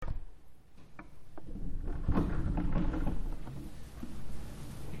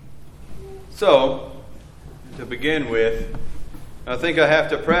So, to begin with, I think I have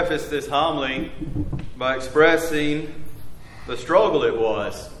to preface this homily by expressing the struggle it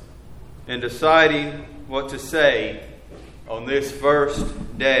was in deciding what to say on this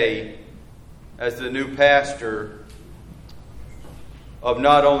first day as the new pastor of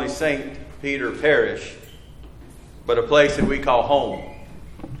not only St. Peter Parish, but a place that we call home.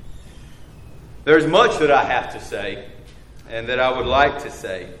 There's much that I have to say and that I would like to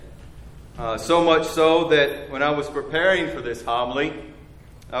say. So much so that when I was preparing for this homily,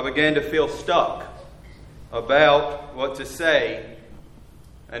 I began to feel stuck about what to say.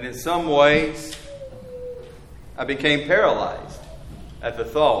 And in some ways, I became paralyzed at the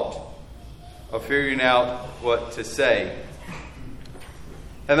thought of figuring out what to say.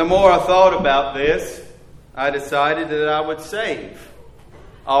 And the more I thought about this, I decided that I would save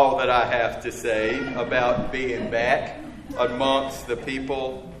all that I have to say about being back amongst the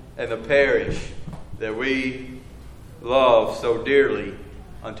people and the parish that we love so dearly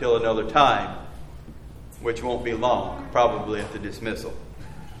until another time, which won't be long, probably at the dismissal.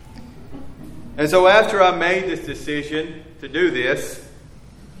 And so after I made this decision to do this,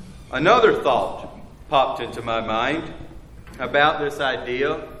 another thought popped into my mind about this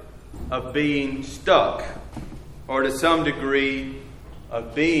idea of being stuck, or to some degree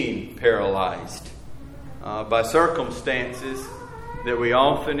of being paralyzed by circumstances that we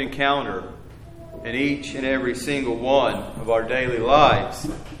often encounter in each and every single one of our daily lives.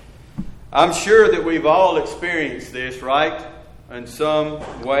 I'm sure that we've all experienced this, right? In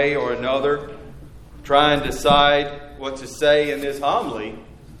some way or another. Trying to decide what to say in this homily,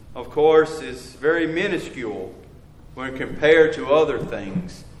 of course, is very minuscule when compared to other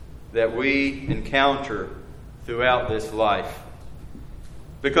things that we encounter throughout this life.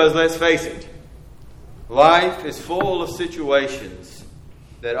 Because let's face it, life is full of situations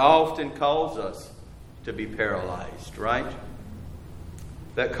that often cause us to be paralyzed, right?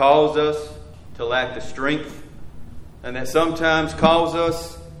 That cause us to lack the strength, and that sometimes cause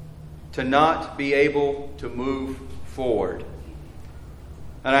us to not be able to move forward.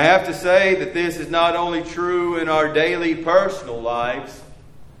 And I have to say that this is not only true in our daily personal lives,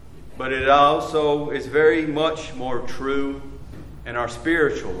 but it also is very much more true in our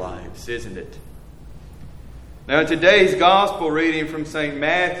spiritual lives, isn't it? Now, in today's gospel reading from St.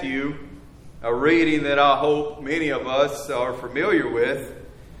 Matthew, a reading that I hope many of us are familiar with,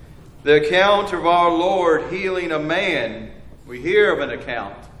 the account of our Lord healing a man. We hear of an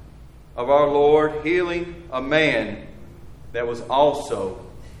account of our Lord healing a man that was also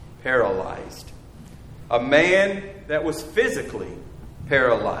paralyzed. A man that was physically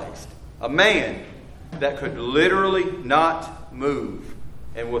paralyzed. A man that could literally not move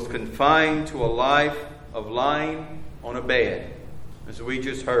and was confined to a life of lying on a bed, as we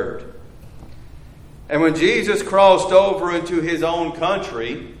just heard. And when Jesus crossed over into his own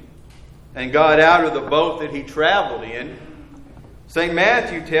country and got out of the boat that he traveled in, St.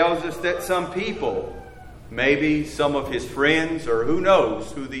 Matthew tells us that some people, maybe some of his friends, or who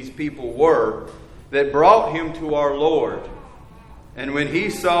knows who these people were, that brought him to our Lord. And when he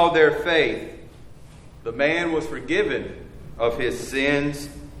saw their faith, the man was forgiven of his sins,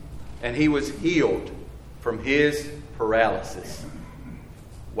 and he was healed from his paralysis.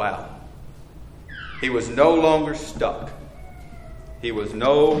 Wow. He was no longer stuck. He was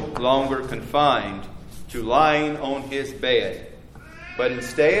no longer confined to lying on his bed. But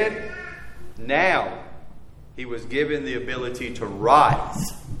instead, now he was given the ability to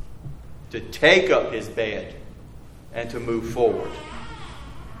rise, to take up his bed, and to move forward.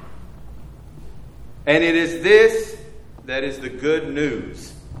 And it is this that is the good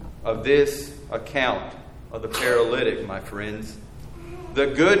news of this account of the paralytic, my friends. The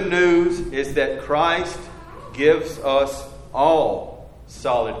good news is that Christ gives us all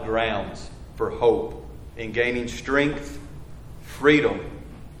solid grounds for hope in gaining strength, freedom,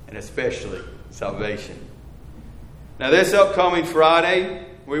 and especially salvation. Now, this upcoming Friday,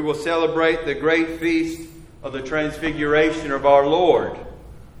 we will celebrate the great feast of the Transfiguration of our Lord,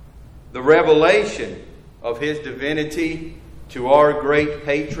 the revelation of his divinity to our great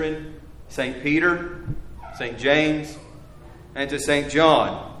patron, St. Peter, St. James, and to St.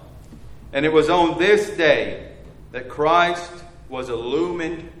 John. And it was on this day that Christ was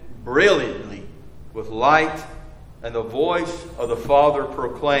illumined brilliantly with light, and the voice of the Father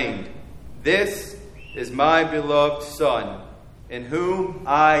proclaimed, "This is my beloved Son, in whom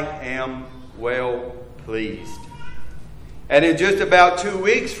I am well pleased." And in just about 2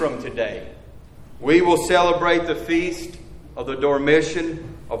 weeks from today, we will celebrate the feast of the Dormition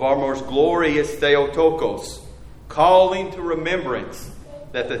of our most glorious Theotokos, calling to remembrance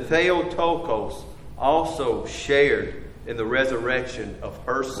that the Theotokos also shared in the resurrection of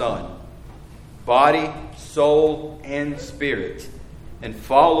her Son, body, soul, and spirit, and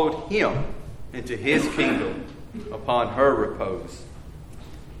followed him into his kingdom upon her repose.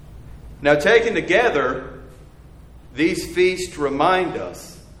 Now, taken together, these feasts remind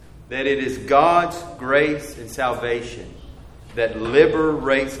us that it is God's grace and salvation that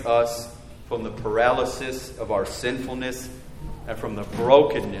liberates us from the paralysis of our sinfulness and from the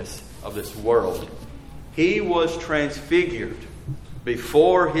brokenness of this world. He was transfigured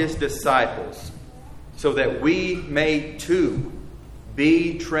before his disciples so that we may too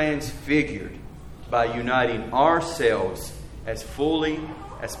be transfigured by uniting ourselves as fully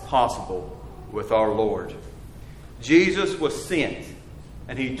as possible with our Lord. Jesus was sent,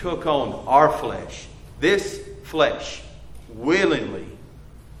 and he took on our flesh, this flesh, willingly,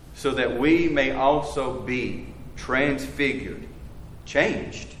 so that we may also be transfigured,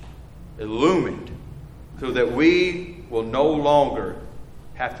 changed, illumined, so that we will no longer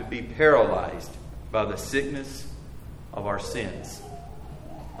have to be paralyzed by the sickness of our sins.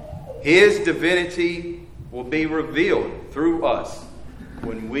 His divinity will be revealed through us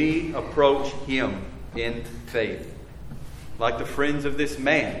when we approach him in faith. Like the friends of this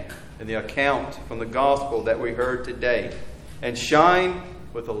man in the account from the gospel that we heard today, and shine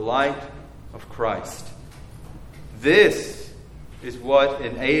with the light of Christ. This is what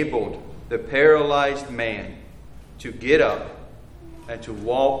enabled the paralyzed man to get up and to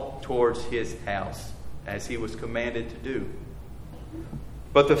walk towards his house as he was commanded to do.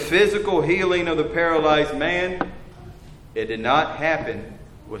 But the physical healing of the paralyzed man, it did not happen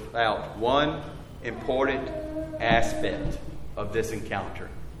without one important aspect of this encounter.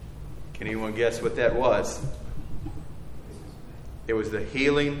 Can anyone guess what that was? It was the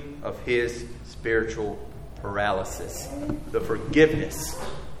healing of his spiritual paralysis, the forgiveness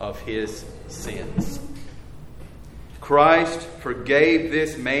of his sins. Christ forgave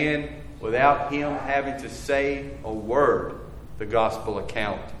this man without him having to say a word, the gospel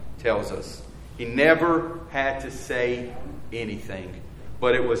account tells us. He never had to say anything,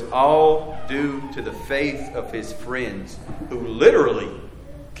 but it was all due to the faith of his friends who literally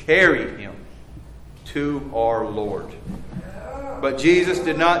carried him to our Lord. But Jesus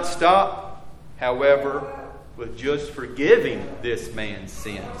did not stop, however, with just forgiving this man's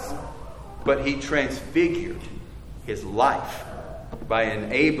sins, but he transfigured his life by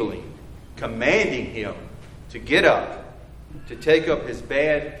enabling, commanding him to get up, to take up his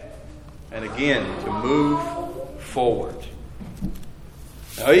bed, and again to move forward.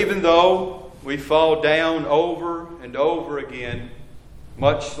 Now, even though we fall down over and over again,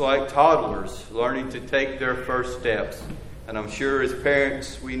 much like toddlers learning to take their first steps, and I'm sure as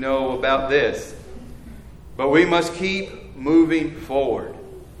parents we know about this, but we must keep moving forward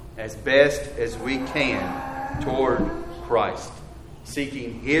as best as we can toward Christ,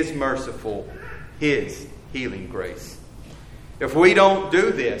 seeking his merciful, his healing grace. If we don't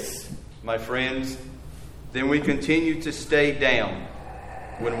do this, my friends, then we continue to stay down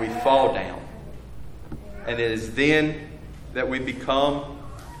when we fall down. And it is then that we become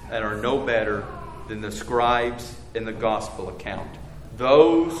and are no better than the scribes in the gospel account.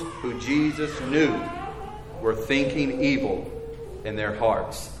 Those who Jesus knew were thinking evil in their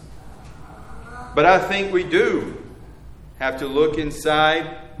hearts. But I think we do have to look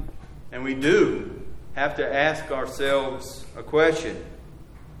inside, and we do have to ask ourselves a question.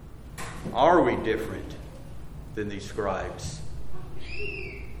 Are we different than these scribes?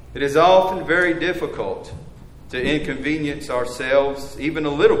 It is often very difficult to inconvenience ourselves even a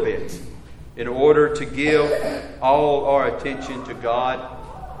little bit in order to give all our attention to God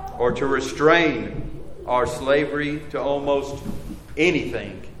or to restrain our slavery to almost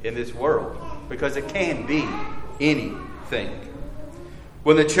anything in this world, because it can be anything.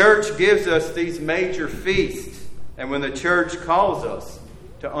 When the church gives us these major feasts, and when the church calls us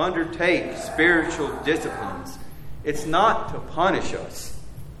to undertake spiritual disciplines, it's not to punish us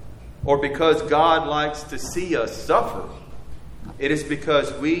or because God likes to see us suffer. It is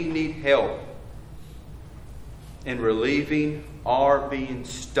because we need help in relieving our being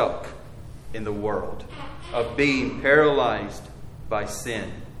stuck in the world, of being paralyzed by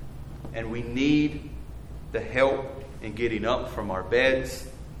sin. And we need the help in getting up from our beds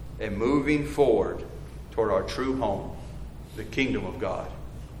and moving forward toward our true home, the kingdom of God.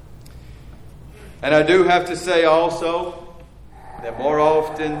 And I do have to say also that more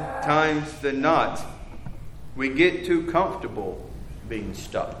often times than not, we get too comfortable being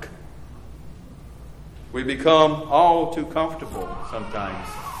stuck. We become all too comfortable sometimes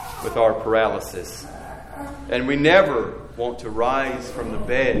with our paralysis. And we never want to rise from the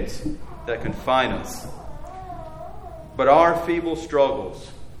beds that confine us. But our feeble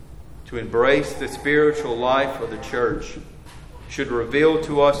struggles to embrace the spiritual life of the church should reveal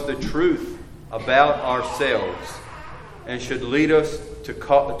to us the truth about ourselves and should lead us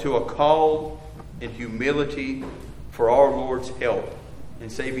to a call in humility for our Lord's help in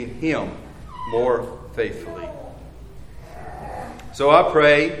saving Him more faithfully. So I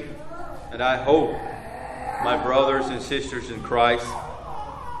pray and I hope, my brothers and sisters in Christ,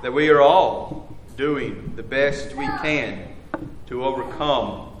 that we are all doing the best we can to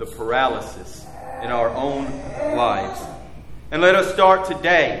overcome the paralysis in our own lives. And let us start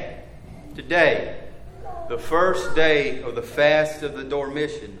today, the first day of the fast of the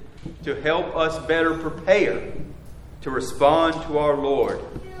Dormition, to help us better prepare to respond to our Lord,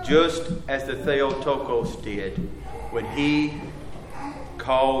 just as the Theotokos did when he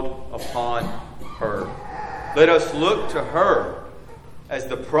called upon her. Let us look to her as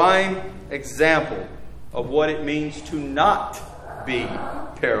the prime example of what it means to not be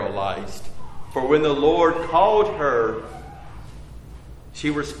paralyzed. For when the Lord called her, she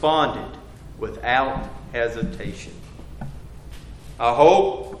responded without hesitation. I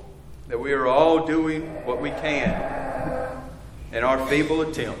hope that we are all doing what we can in our feeble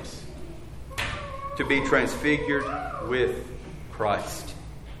attempts to be transfigured with Christ,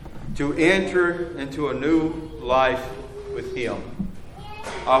 to enter into a new life with Him.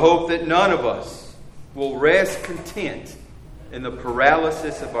 I hope that none of us will rest content in the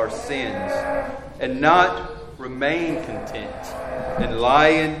paralysis of our sins and not remain content in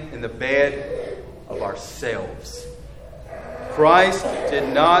lying in the bed of ourselves. Christ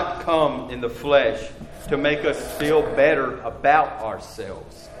did not come in the flesh to make us feel better about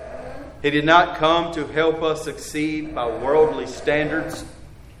ourselves. He did not come to help us succeed by worldly standards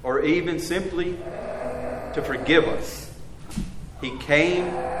or even simply to forgive us. He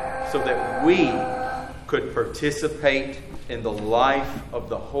came so that we could participate in the life of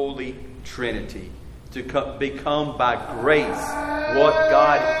the Holy Trinity, to become by grace what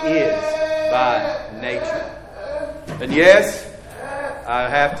God is by nature. And yes, I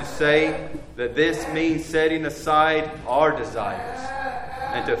have to say that this means setting aside our desires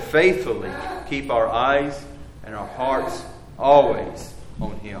and to faithfully keep our eyes and our hearts always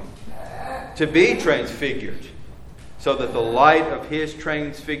on Him. To be transfigured so that the light of His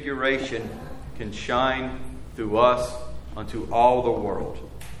transfiguration can shine through us unto all the world.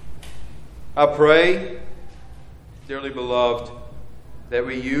 I pray, dearly beloved, that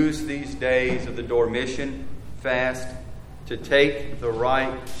we use these days of the Dormition fast to take the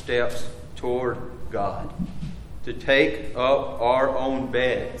right steps toward God, to take up our own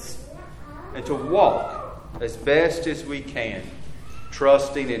beds, and to walk as best as we can,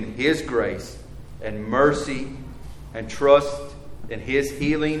 trusting in His grace and mercy, and trust in His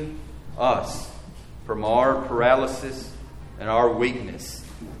healing us from our paralysis and our weakness,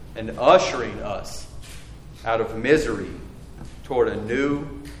 and ushering us out of misery toward a new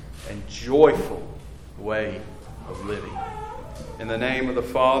and joyful way of living. In the name of the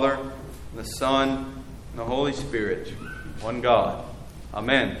Father, and the Son, and the Holy Spirit, one God.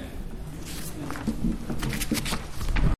 Amen.